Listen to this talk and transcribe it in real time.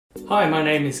Hi, my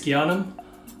name is Gyanam.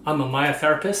 I'm a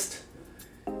myotherapist.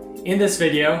 In this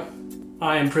video,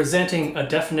 I am presenting a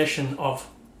definition of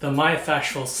the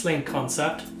myofascial sling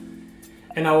concept,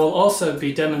 and I will also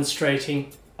be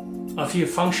demonstrating a few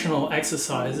functional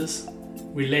exercises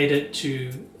related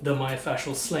to the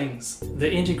myofascial slings.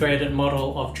 The integrated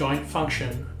model of joint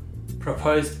function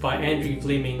proposed by Andrew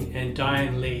Vleeming and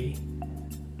Diane Lee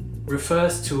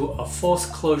refers to a force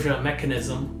closure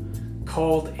mechanism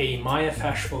called a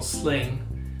myofascial sling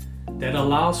that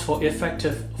allows for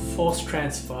effective force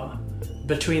transfer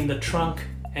between the trunk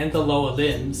and the lower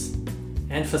limbs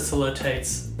and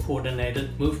facilitates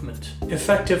coordinated movement.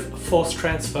 Effective force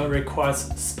transfer requires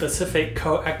specific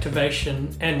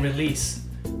co-activation and release,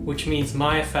 which means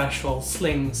myofascial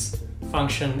slings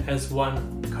function as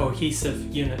one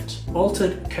cohesive unit.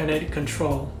 Altered kinetic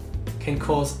control can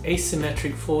cause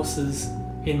asymmetric forces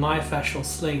in myofascial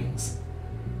slings,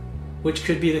 which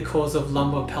could be the cause of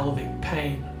lumbopelvic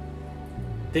pain.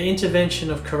 The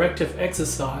intervention of corrective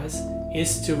exercise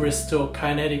is to restore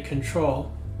kinetic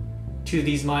control to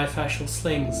these myofascial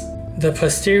slings. The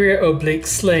posterior oblique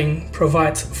sling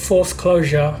provides force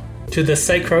closure to the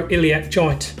sacroiliac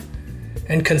joint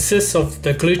and consists of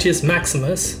the gluteus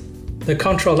maximus, the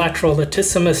contralateral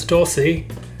latissimus dorsi,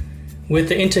 with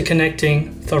the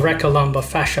interconnecting thoracolumbar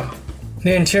fascia.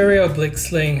 The anterior oblique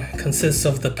sling consists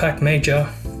of the pec major,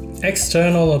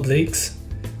 external obliques,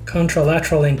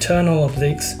 contralateral internal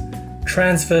obliques,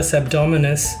 transverse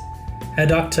abdominis,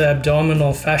 adductor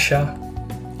abdominal fascia,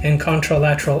 and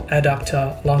contralateral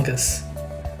adductor longus.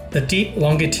 The deep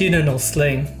longitudinal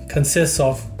sling consists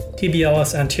of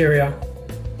tibialis anterior,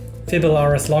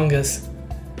 fibularis longus,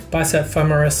 bicep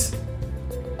femoris,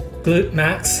 glute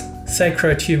max,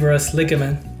 sacrotuberous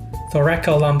ligament,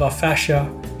 thoracolumbar fascia,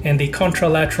 and the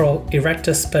contralateral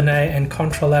erectus spinae and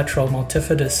contralateral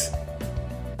multifidus.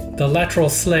 The lateral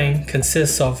sling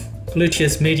consists of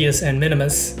gluteus medius and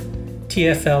minimus,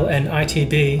 TFL and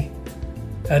ITB,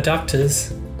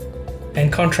 adductors,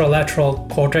 and contralateral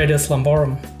quadratus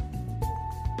lumborum.